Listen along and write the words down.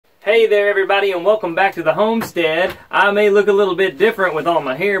Hey there everybody, and welcome back to the Homestead. I may look a little bit different with all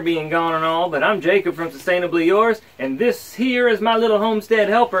my hair being gone and all, but I'm Jacob from Sustainably Yours, and this here is my little homestead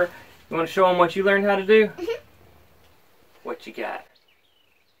helper. You want to show them what you learned how to do? What you got?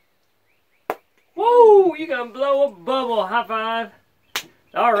 Whoa, you gonna blow a bubble. High five.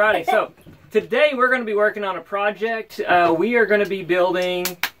 Alrighty, so today we're going to be working on a project. We are going to be building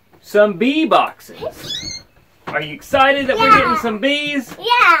some bee boxes. Are you excited that we're getting some bees?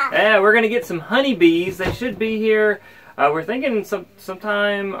 Yeah, we're going to get some honeybees. They should be here, we're thinking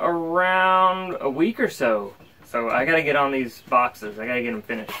sometime around a week or so. So I got to get on these boxes. I got to get them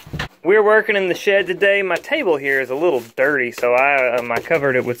finished. We're working in the shed today. My table here is a little dirty, so I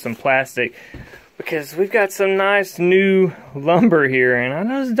covered it with some plastic because we've got some nice new lumber here, and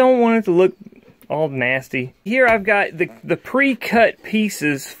I just don't want it to look all nasty. Here I've got the pre-cut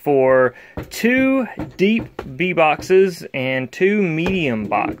pieces for 2 deep bee boxes and 2 medium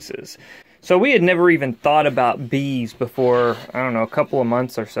boxes. So we had never even thought about bees before, I don't know, a couple of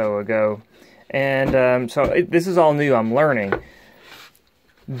months or so ago. And this is all new, I'm learning.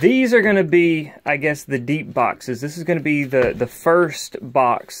 These are going to be, I guess, the deep boxes. This is going to be the first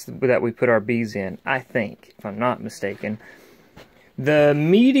box that we put our bees in, I think, if I'm not mistaken. The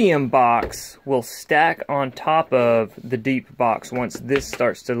medium box will stack on top of the deep box once this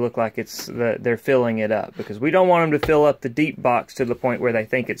starts to look like they're filling it up, because we don't want them to fill up the deep box to the point where they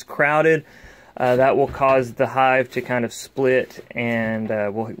think it's crowded. That will cause the hive to kind of split, and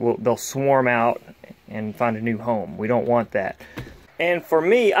they'll swarm out and find a new home. We don't want that. And for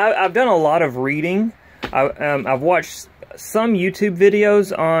me, I've done a lot of reading. I've watched some YouTube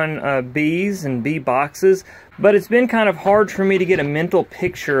videos on bees and bee boxes, but it's been kind of hard for me to get a mental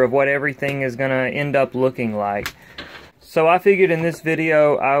picture of what everything is going to end up looking like. So I figured in this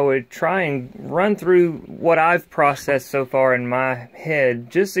video I would try and run through what I've processed so far in my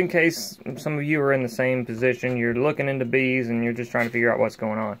head, just in case some of you are in the same position. You're looking into bees and you're just trying to figure out what's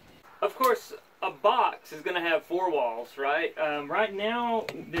going on. Of course, a box is going to have 4 walls, right? Right now,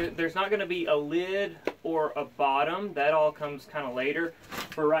 there's not going to be a lid or a bottom. That all comes kind of later.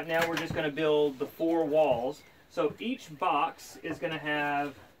 For right now, we're just going to build the 4 walls. So each box is going to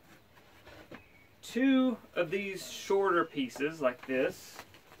have 2 of these shorter pieces like this,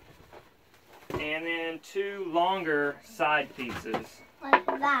 and then 2 longer side pieces. Like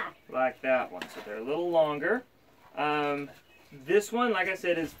that. Like that one. So they're a little longer. This one, like I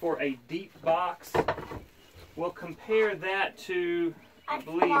said, is for a deep box. We'll compare that to, I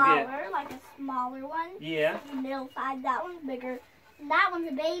believe, like a smaller one. Yeah. The middle side, that one's bigger. And that one's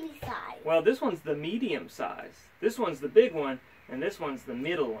a baby size. Well, this one's the medium size. This one's the big one, and this one's the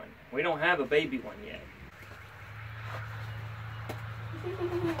middle one. We don't have a baby one yet.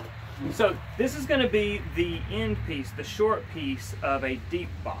 So this is going to be the end piece, the short piece of a deep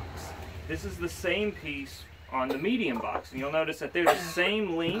box. This is the same piece on the medium box, and you'll notice that they're the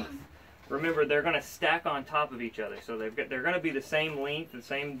same length. Remember, they're going to stack on top of each other, so they're going to be the same length, the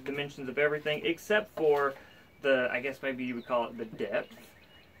same dimensions of everything, except for I guess maybe you would call it the depth.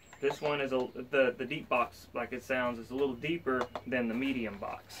 This one is the deep box, like it sounds, is a little deeper than the medium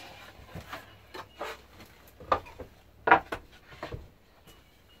box.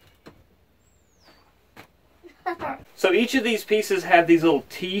 So each of these pieces have these little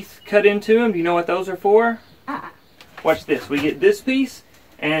teeth cut into them. Do you know what those are for? Watch this. We get this piece,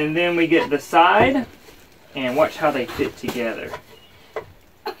 and then we get the side, and watch how they fit together.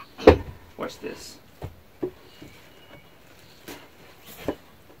 Watch this.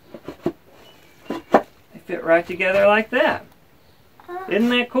 They fit right together like that. Isn't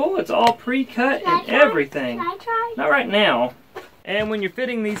that cool? It's all pre-cut and everything. Can I try? Not right now. And when you're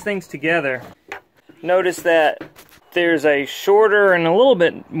fitting these things together, notice that there's a shorter and a little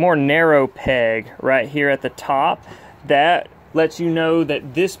bit more narrow peg right here at the top. That lets you know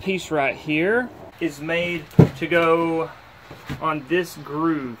that this piece right here is made to go on this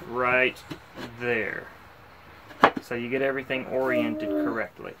groove right there. So you get everything oriented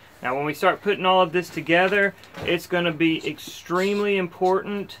correctly. Now when we start putting all of this together, it's going to be extremely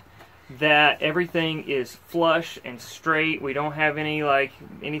important that everything is flush and straight. We don't have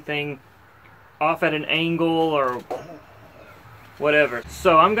anything off at an angle or whatever.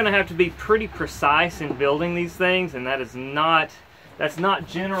 So I'm going to have to be pretty precise in building these things, and that's not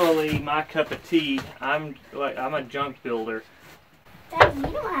generally my cup of tea. I'm a junk builder. Dad, you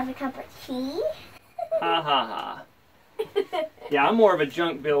don't have a cup of tea. Ha ha ha. Yeah, I'm more of a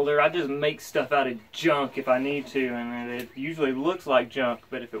junk builder. I just make stuff out of junk if I need to, and it usually looks like junk,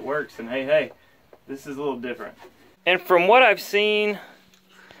 but if it works, then hey, this is a little different. And from what I've seen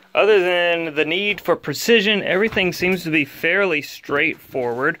other than the need for precision, everything seems to be fairly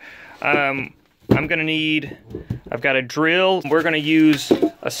straightforward. I've got a drill. We're going to use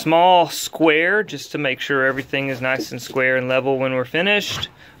a small square just to make sure everything is nice and square and level when we're finished,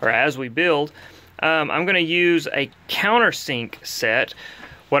 or as we build. I'm going to use a countersink set.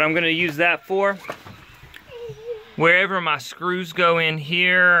 What I'm going to use that for, wherever my screws go in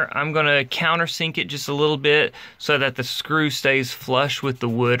here, I'm going to countersink it just a little bit so that the screw stays flush with the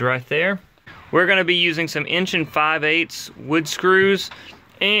wood right there. We're going to be using some 1 5/8" wood screws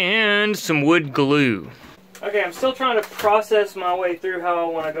and some wood glue. Okay, I'm still trying to process my way through how I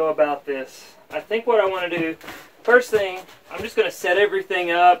want to go about this. I think what I want to do, first thing, I'm just going to set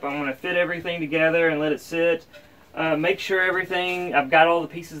everything up. I'm going to fit everything together and let it sit. Make sure I've got all the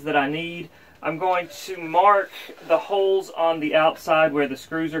pieces that I need. I'm going to mark the holes on the outside where the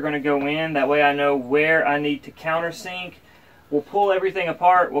screws are going to go in. That way I know where I need to countersink. We'll pull everything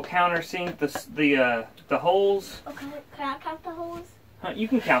apart. We'll countersink the holes. Okay, can I count the holes? You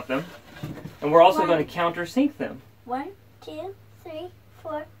can count them. And we're also going to countersink them. 1, 2, 3,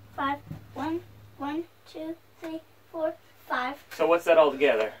 4, 5. 1, 2, 3, 4, 5. So what's that all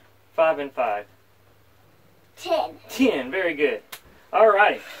together? 5 and 5. 10. 10. Very good.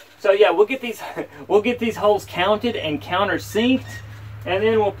 Alrighty. So yeah, we'll get these holes counted and countersinked, and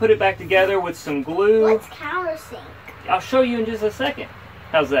then we'll put it back together with some glue. What's countersink? I'll show you in just a second.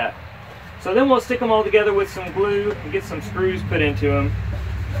 How's that? So then we'll stick them all together with some glue and get some screws put into them.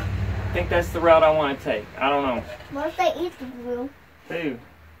 I think that's the route I want to take. I don't know. What if they eat the glue? Who?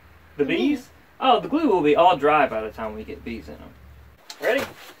 The bees? Oh, the glue will be all dry by the time we get bees in them. Ready?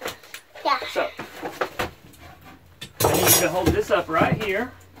 Yeah. So, I need you to hold this up right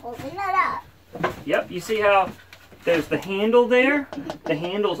here. Open that up. Yep, you see how there's the handle there? The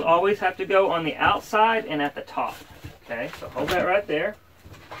handles always have to go on the outside and at the top. Okay, so hold that right there.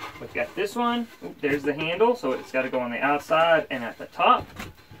 We've got this one. Oop, there's the handle, so it's got to go on the outside and at the top.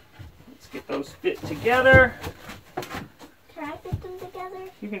 Let's get those fit together. Can I fit them together?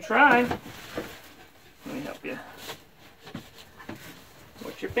 You can try. Let me help you.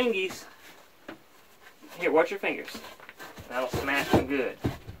 Watch your fingies. Here, watch your fingers. That'll smash them good.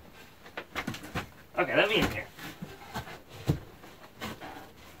 Okay, let me in here.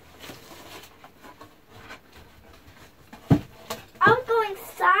 I'm going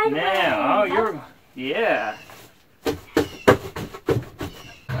sideways. Now, yeah.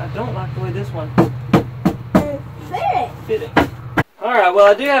 I don't like the way this one fitting. Alright, well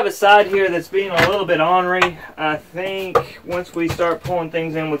I do have a side here that's being a little bit ornery. I think once we start pulling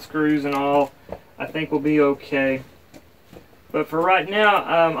things in with screws and all, I think we'll be okay. But for right now,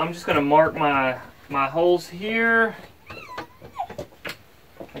 I'm just going to mark my holes here.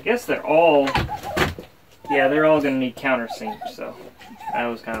 I guess they're all going to need countersink, so that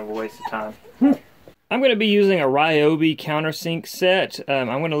was kind of a waste of time. I'm going to be using a Ryobi countersink set. I'm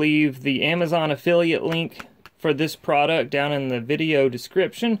going to leave the Amazon affiliate link for this product down in the video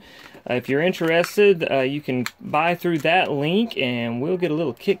description. If you're interested, you can buy through that link and we'll get a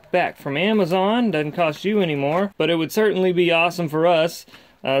little kickback from Amazon. Doesn't cost you anymore, but it would certainly be awesome for us.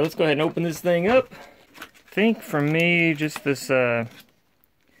 Let's go ahead and open this thing up. I think for me, just this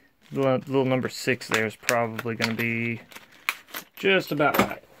little number 6 there is probably going to be just about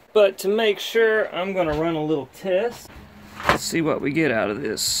right. But to make sure, I'm going to run a little test. Let's see what we get out of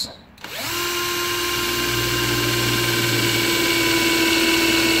this.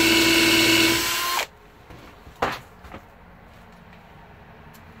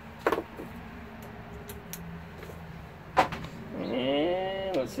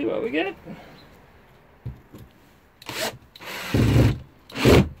 And let's see what we get.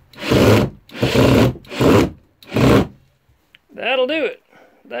 That'll do it.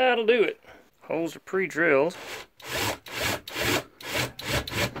 That'll do it. Holes are pre-drilled.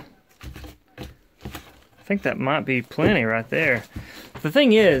 I think that might be plenty right there. The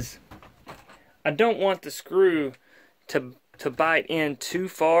thing is, I don't want the screw to bite in too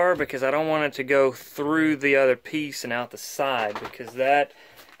far because I don't want it to go through the other piece and out the side, because that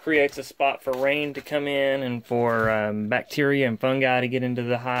creates a spot for rain to come in and for bacteria and fungi to get into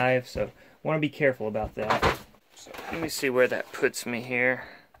the hive. So I want to be careful about that. So let me see where that puts me here.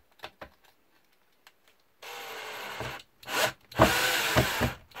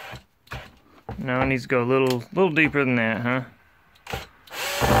 No, it needs to go a little deeper than that, huh?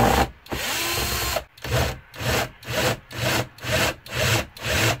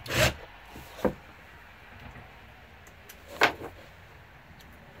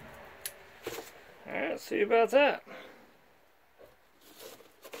 Alright, let's see about that.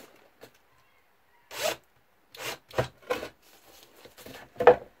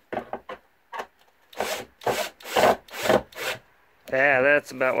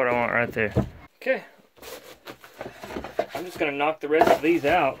 about what I want right there. Okay. I'm just gonna knock the rest of these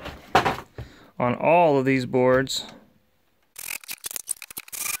out on all of these boards.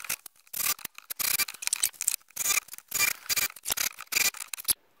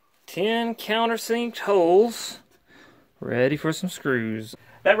 10 countersinked holes, ready for some screws.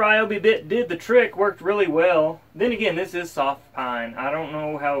 That Ryobi bit did the trick, worked really well. Then again, this is soft pine. I don't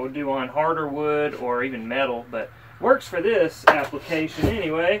know how it would do on harder wood or even metal, but works for this application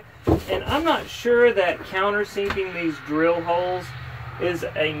anyway. And I'm not sure that countersinking these drill holes is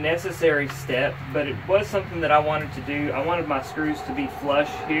a necessary step, but it was something that I wanted to do. I wanted my screws to be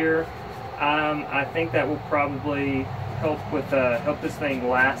flush here. I think that will probably help this thing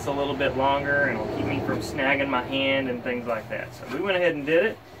last a little bit longer, and it'll keep me from snagging my hand and things like that. So we went ahead and did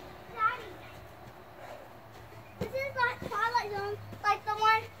it. Daddy, this is like Twilight Zone, like the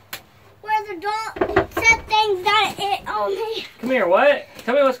one where the doll said things that it only. Come here, what?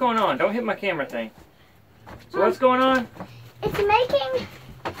 Tell me what's going on. Don't hit my camera thing. So what's going on? It's making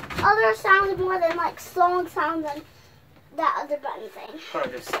other sounds more than like song sounds and that other button thing. Hold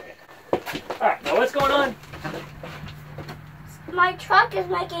on just a second. Alright, now what's going on? My truck is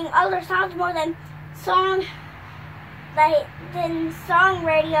making other sounds more than song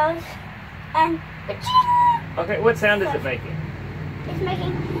radios and Okay, what sound is it making? it's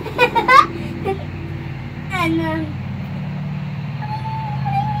making and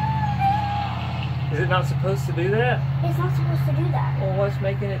Is it not supposed to do that? it's not supposed to do that. Well, what's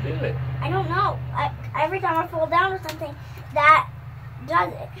making it do it? I don't know. Every time I fall down or something, that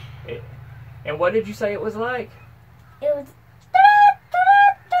does it. And what did you say it was like? It was.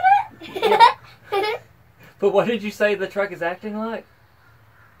 But what did you say the truck is acting like?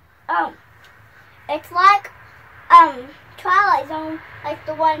 It's like Twilight Zone, like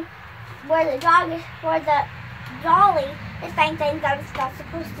the one where the dolly is saying things that it's not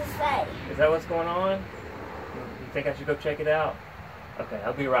supposed to say. Is that what's going on? You think I should go check it out? Okay,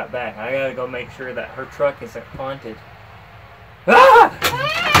 I'll be right back. I gotta go make sure that her truck isn't haunted. Ah!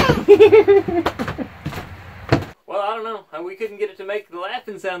 Well, I don't know. We couldn't get it to make the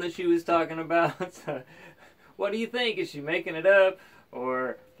laughing sound that she was talking about. So, what do you think? Is she making it up?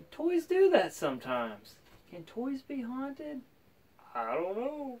 Or do toys do that sometimes? Can toys be haunted? I don't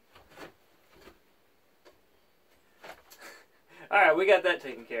know. Alright, we got that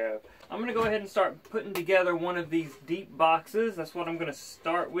taken care of. I'm going to go ahead and start putting together one of these deep boxes. That's what I'm going to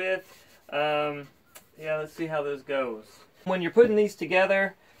start with. Yeah, let's see how this goes. When you're putting these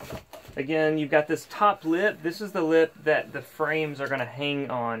together, again, you've got this top lip. This is the lip that the frames are going to hang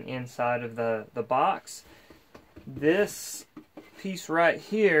on inside of the box. This piece right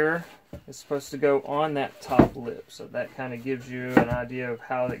here is supposed to go on that top lip. So that kind of gives you an idea of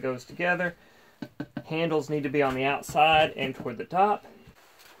how it goes together. Handles need to be on the outside and toward the top.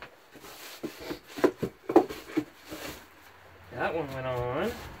 That one went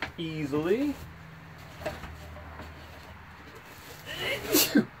on easily.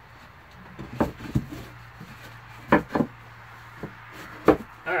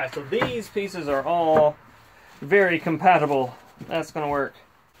 Alright, so these pieces are all very compatible. That's going to work.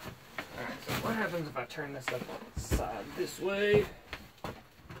 Alright, so what happens if I turn this up on the side this way?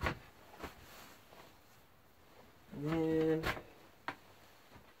 And then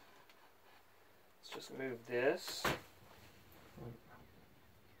let's just move this.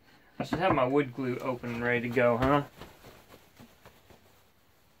 I should have my wood glue open and ready to go, huh?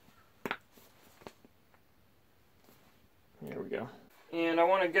 There we go. And I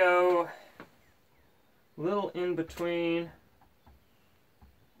want to go a little in between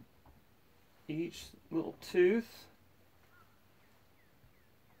each little tooth.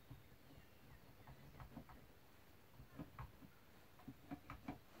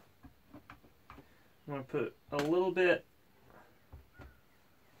 I'm going to put a little bit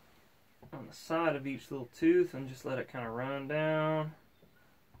on the side of each little tooth and just let it kind of run down.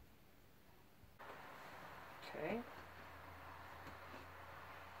 Okay.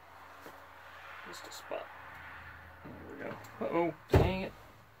 Just a spot. There we go. Uh-oh, dang it.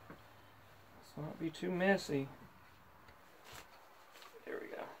 Let's not be too messy. There we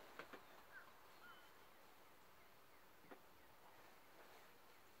go.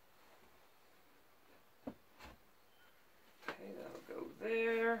 Okay, that'll go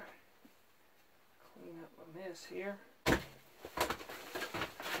there. Clean up my mess here.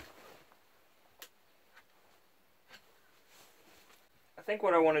 I think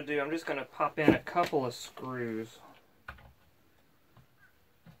what I want to do, I'm just going to pop in a couple of screws.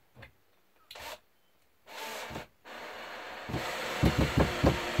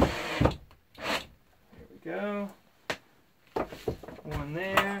 There we go. one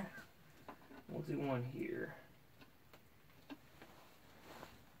there. We'll do one here.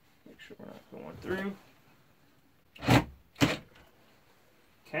 Make sure we're not going through.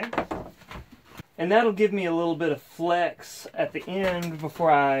 Okay. And that'll give me a little bit of flex at the end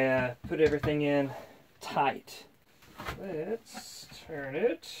before I put everything in tight. Let's turn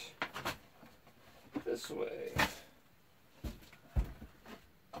it this way.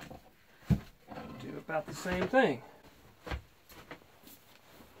 Do about the same thing.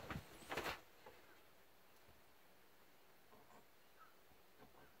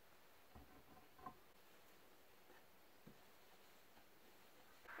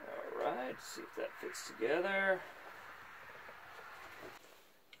 Alright, see if that fits together.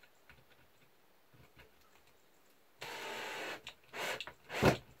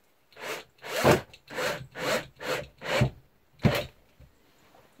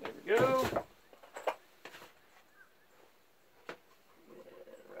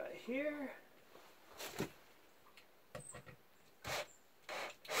 Here.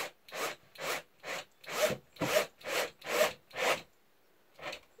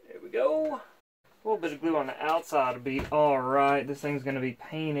 There we go. A little bit of glue on the outside will be alright. This thing's going to be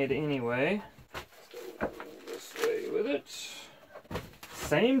painted anyway. Let's go this way with it.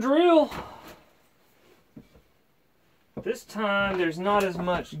 Same drill. This time there's not as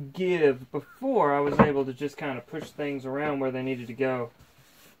much give. Before I was able to just kind of push things around where they needed to go.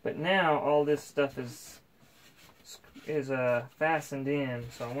 But now all this stuff is fastened in,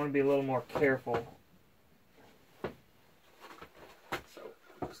 so I want to be a little more careful. So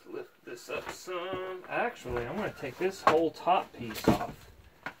just lift this up some. Actually, I'm going to take this whole top piece off.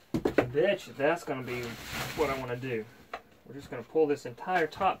 I bet you that's going to be what I want to do. We're just going to pull this entire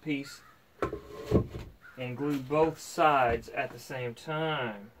top piece and glue both sides at the same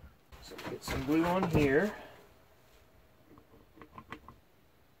time. So get some glue on here.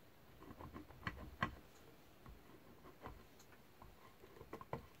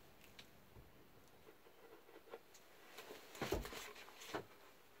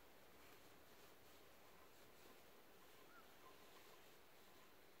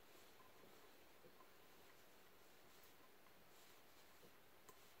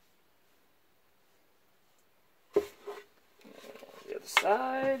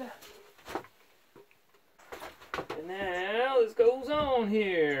 Side. And now this goes on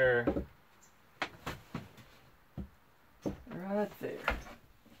here. Right there.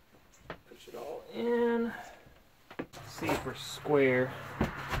 Push it all in. See if we're square.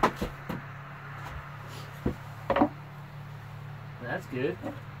 That's good.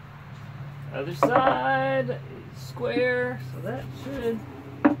 Other side is square, so that should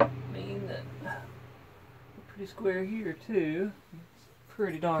mean that we're pretty square here too.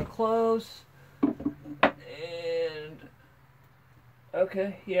 Pretty darn close. And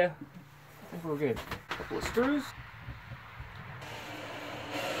okay, yeah, I think we're good. Couple of screws.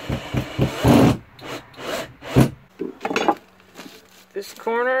 This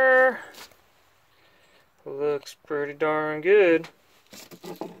corner looks pretty darn good.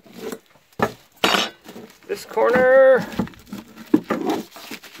 This corner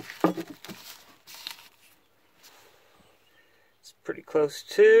pretty close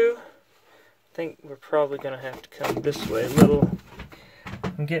too. I think we're probably going to have to come this way a little.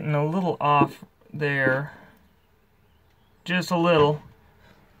 I'm getting a little off there. Just a little.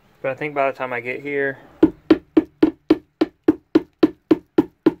 But I think by the time I get here,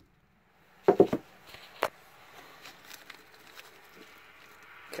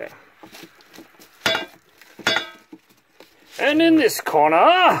 okay. And in this corner,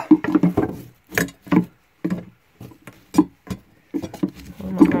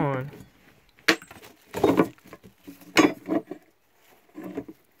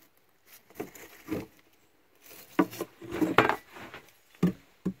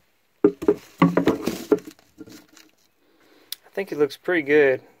 I think it looks pretty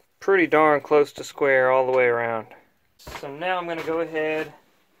good. Pretty darn close to square all the way around. So now I'm going to go ahead,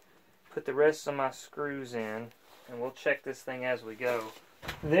 put the rest of my screws in, and we'll check this thing as we go.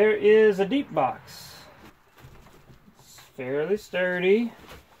 There is a deep box. It's fairly sturdy.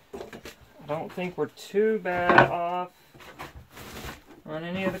 I don't think we're too bad off on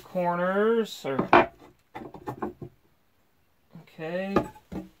any of the corners. Okay.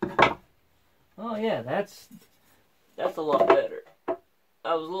 Oh yeah, that's a lot better.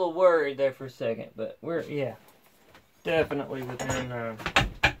 I was a little worried there for a second, but we're, yeah, definitely within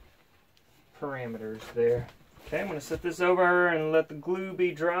parameters there. Okay, I'm going to set this over and let the glue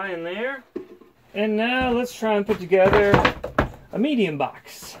be dry in there. And now let's try and put together a medium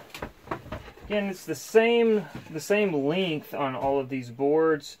box. And it's the same length on all of these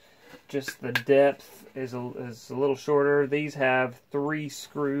boards, just the depth is a little shorter. These have 3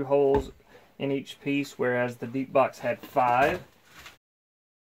 screw holes in each piece, whereas the deep box had 5.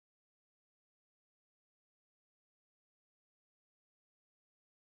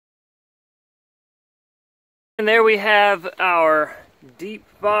 And there we have our deep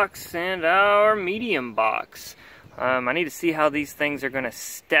box and our medium box. I need to see how these things are going to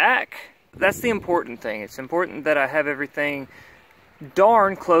stack. That's the important thing. It's important that I have everything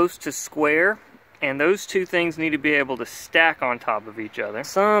darn close to square, and those two things need to be able to stack on top of each other.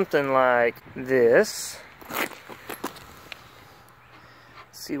 Something like this. Let's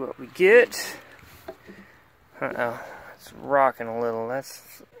see what we get. Uh-oh, it's rocking a little.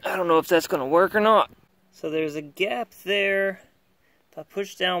 I don't know if that's going to work or not. So there's a gap there. If I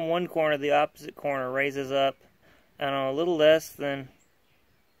push down one corner, the opposite corner raises up, I don't know, a little less than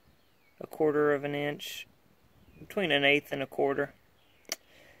 1/4 of an inch, between 1/8 and 1/4.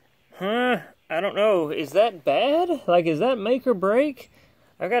 I don't know. Is that bad? Like, is that make or break?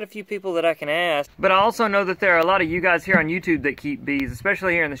 I've got a few people that I can ask. But I also know that there are a lot of you guys here on YouTube that keep bees,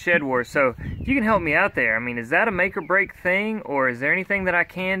 especially here in the Shed Wars. So if you can help me out there, I mean, is that a make or break thing? Or is there anything that I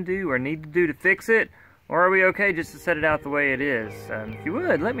can do or need to do to fix it? Or are we okay just to set it out the way it is? If you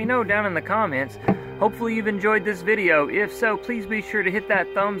would, let me know down in the comments. Hopefully you've enjoyed this video. If so, please be sure to hit that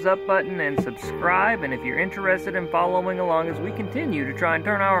thumbs up button and subscribe. And if you're interested in following along as we continue to try and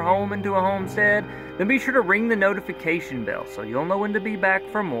turn our home into a homestead, then be sure to ring the notification bell so you'll know when to be back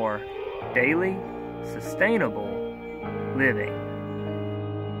for more daily, sustainable living.